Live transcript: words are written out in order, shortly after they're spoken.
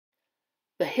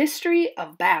The history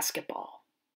of basketball.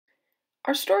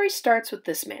 Our story starts with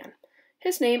this man.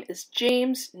 His name is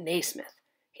James Naismith.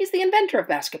 He's the inventor of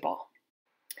basketball.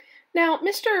 Now,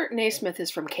 Mr. Naismith is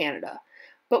from Canada,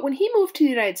 but when he moved to the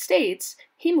United States,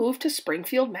 he moved to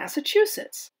Springfield,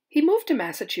 Massachusetts. He moved to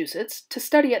Massachusetts to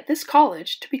study at this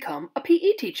college to become a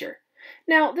PE teacher.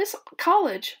 Now, this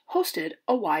college hosted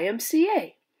a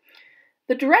YMCA.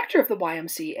 The director of the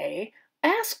YMCA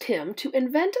asked him to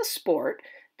invent a sport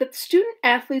that student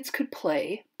athletes could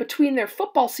play between their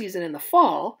football season in the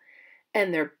fall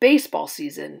and their baseball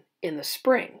season in the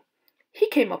spring. He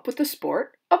came up with the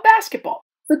sport of basketball.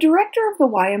 The director of the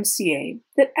YMCA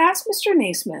that asked Mr.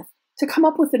 Naismith to come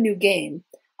up with a new game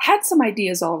had some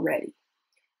ideas already.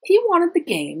 He wanted the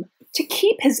game to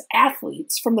keep his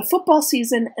athletes from the football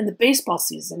season and the baseball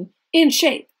season in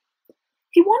shape.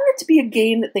 He wanted it to be a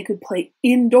game that they could play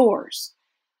indoors.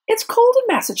 It's cold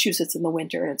in Massachusetts in the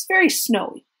winter and it's very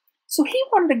snowy. So he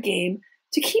wanted a game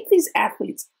to keep these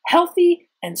athletes healthy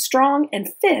and strong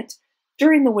and fit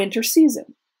during the winter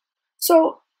season.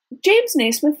 So James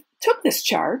Naismith took this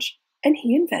charge and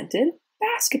he invented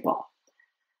basketball.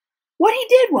 What he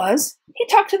did was he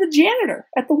talked to the janitor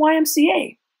at the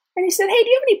YMCA and he said, "Hey, do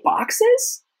you have any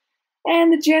boxes?"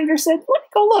 And the janitor said, "Let me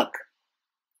go look."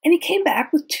 And he came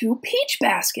back with 2 peach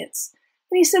baskets.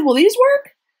 And he said, "Will these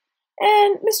work?"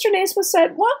 And Mr. Naismith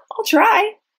said, "Well, I'll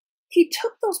try." He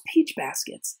took those peach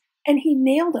baskets and he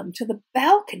nailed them to the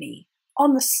balcony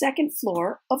on the 2nd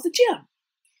floor of the gym.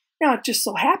 Now, it just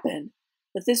so happened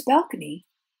that this balcony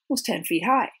was 10 feet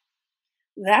high.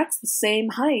 That's the same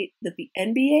height that the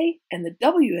NBA and the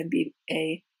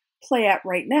WNBA play at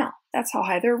right now. That's how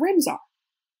high their rims are.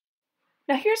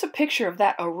 Now, here's a picture of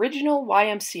that original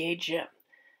YMCA gym.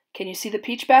 Can you see the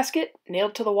peach basket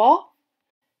nailed to the wall?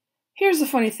 Here's the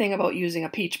funny thing about using a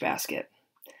peach basket.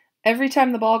 Every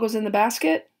time the ball goes in the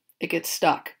basket, it gets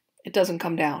stuck. It doesn't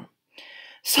come down.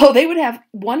 So they would have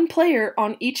one player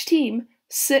on each team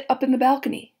sit up in the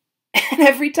balcony. And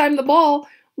every time the ball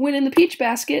went in the peach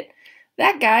basket,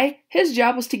 that guy, his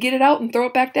job was to get it out and throw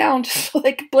it back down just so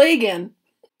they could play again.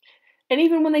 And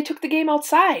even when they took the game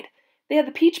outside, they had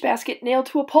the peach basket nailed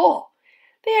to a pole.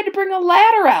 They had to bring a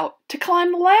ladder out to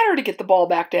climb the ladder to get the ball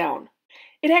back down.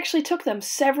 It actually took them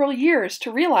several years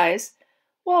to realize,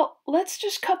 well, let's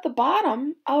just cut the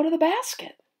bottom out of the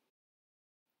basket.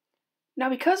 Now,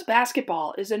 because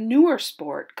basketball is a newer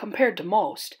sport compared to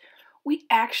most, we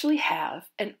actually have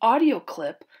an audio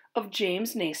clip of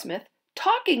James Naismith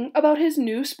talking about his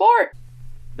new sport.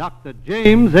 Dr.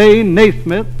 James A.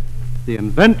 Naismith, the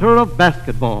inventor of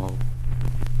basketball.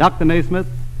 Dr. Naismith,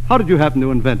 how did you happen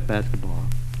to invent basketball?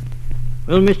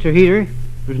 Well, Mr. Heater,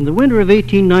 it was in the winter of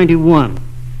 1891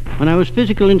 when I was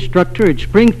physical instructor at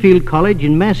Springfield College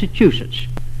in Massachusetts.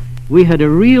 We had a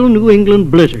real New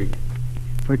England blizzard.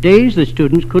 For days the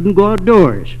students couldn't go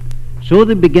outdoors, so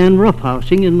they began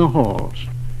roughhousing in the halls.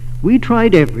 We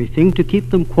tried everything to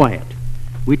keep them quiet.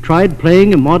 We tried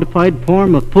playing a modified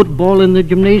form of football in the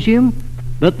gymnasium,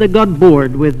 but they got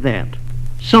bored with that.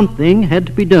 Something had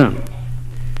to be done.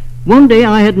 One day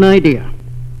I had an idea.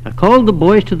 I called the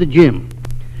boys to the gym,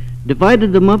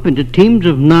 divided them up into teams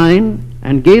of 9,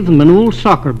 and gave them an old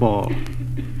soccer ball.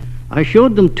 I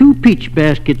showed them 2 peach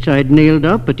baskets I'd nailed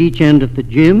up at each end of the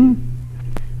gym,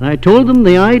 and I told them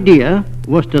the idea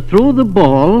was to throw the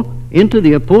ball into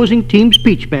the opposing team's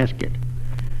peach basket.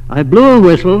 I blew a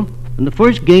whistle, and the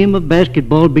first game of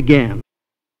basketball began.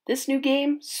 This new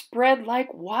game spread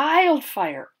like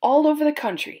wildfire all over the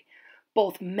country.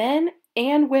 Both men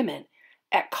and women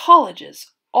at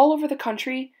colleges all over the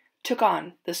country took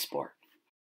on this sport.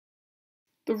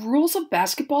 The rules of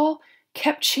basketball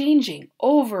kept changing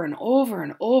over and over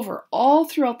and over all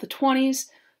throughout the 20s,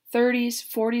 30s,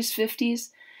 40s, 50s.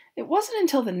 It wasn't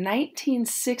until the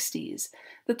 1960s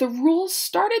that the rules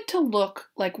started to look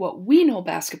like what we know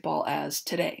basketball as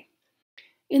today.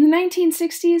 In the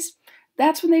 1960s,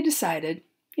 that's when they decided,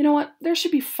 you know what, there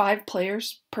should be 5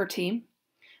 players per team.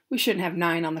 We shouldn't have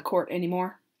 9 on the court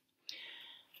anymore.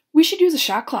 We should use a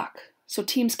shot clock so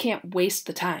teams can't waste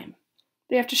the time.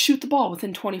 They have to shoot the ball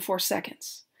within 24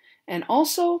 seconds. And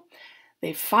also,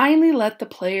 they finally let the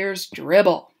players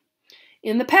dribble.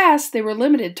 In the past, they were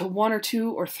limited to 1 or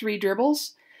 2 or 3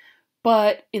 dribbles,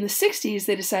 but in the 60s,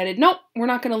 they decided, nope, we're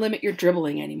not going to limit your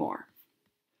dribbling anymore.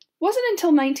 It wasn't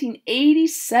until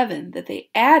 1987 that they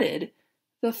added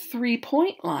the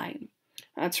 3-point line.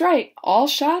 That's right, all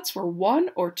shots were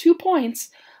 1 or 2 points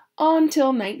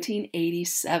until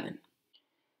 1987.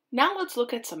 Now let's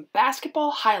look at some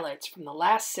basketball highlights from the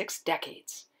last 6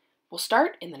 decades. We'll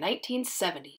start in the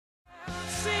 1970s.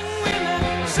 Sing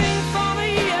women, sing for the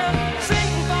year,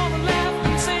 sing for the left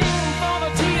and sing for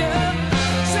the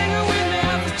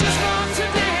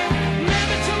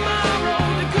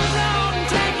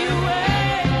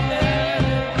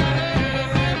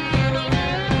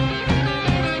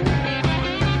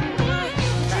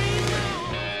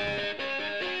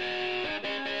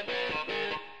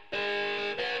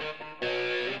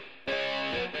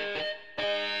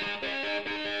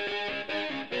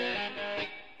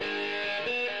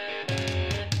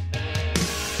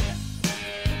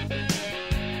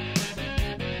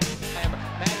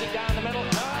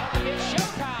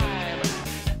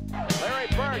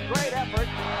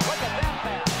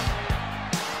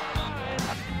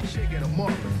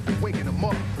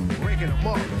 'em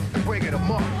up, breaking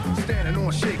 'em up, standing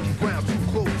on shaky ground, too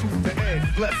close to the edge.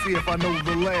 Let's see if I know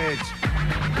the ledge.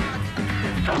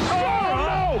 Oh,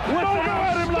 no! Don't go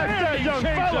at him like that, young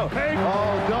fella!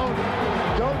 Oh,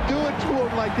 don't do it to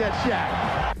him like that,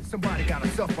 Shaq. Somebody got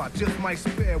himself, I just might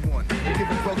spare one. And give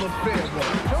a brother a fair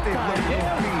one. Stay low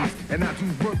on these, and I do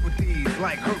work with these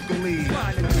like Hercules.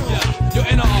 Yeah, you're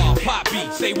in a pop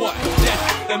beat, say what?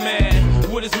 That's the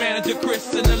man. With his manager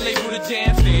Chris and the label The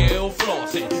Jam, still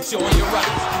flossing, showing your rights.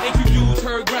 Ain't you dudes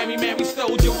heard Grammy, man, we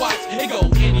stole your watch. It go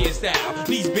Indian style,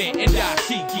 knees bent and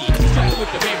dashiki. Strike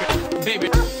with the baby,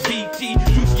 BT.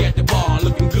 Juicy at the bar,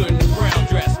 looking good in the brown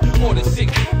dress. Order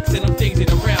 6 and them things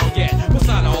ain't around yet.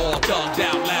 Persona all thugged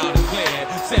out loud and clear.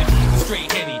 Said the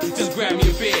straight Henny, just grab me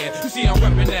a beer. You see I'm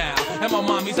reppin' now, and my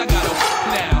mommies I got a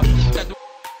now.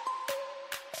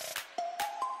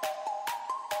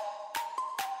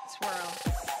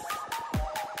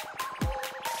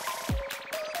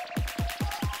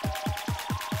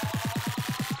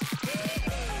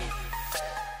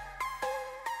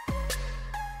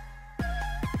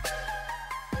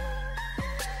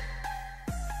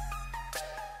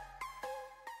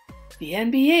 The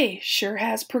NBA sure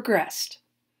has progressed.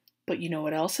 But you know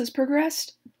what else has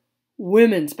progressed?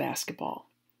 Women's basketball.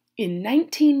 In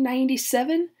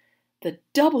 1997, the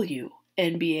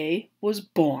WNBA was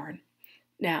born.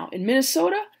 Now, in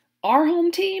Minnesota, our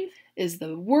home team is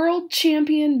the world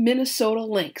champion Minnesota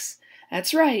Lynx.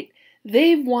 That's right,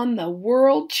 they've won the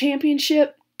world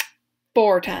championship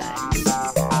 4 times.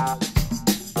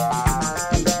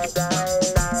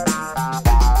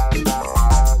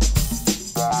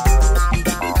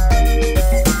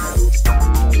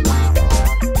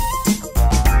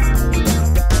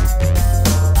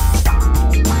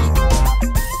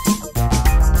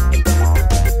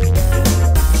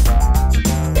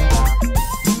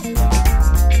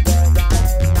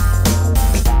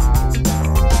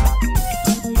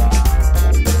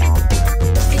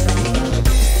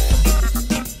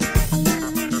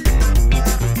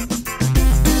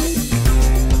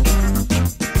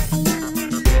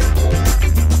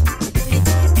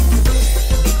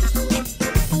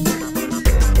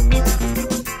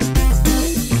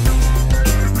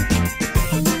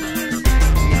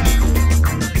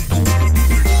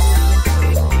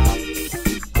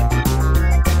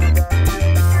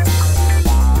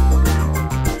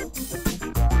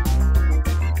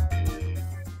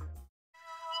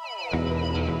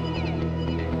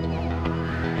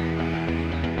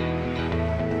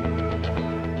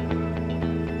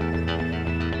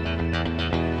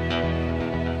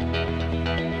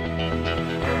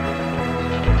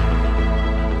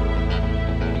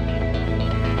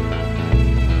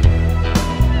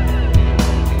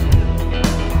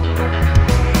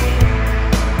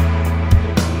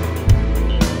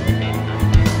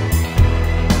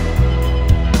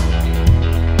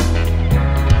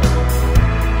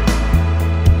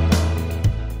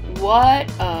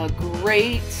 What a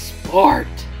great sport!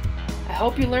 I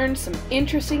hope you learned some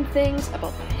interesting things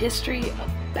about the history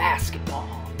of basketball.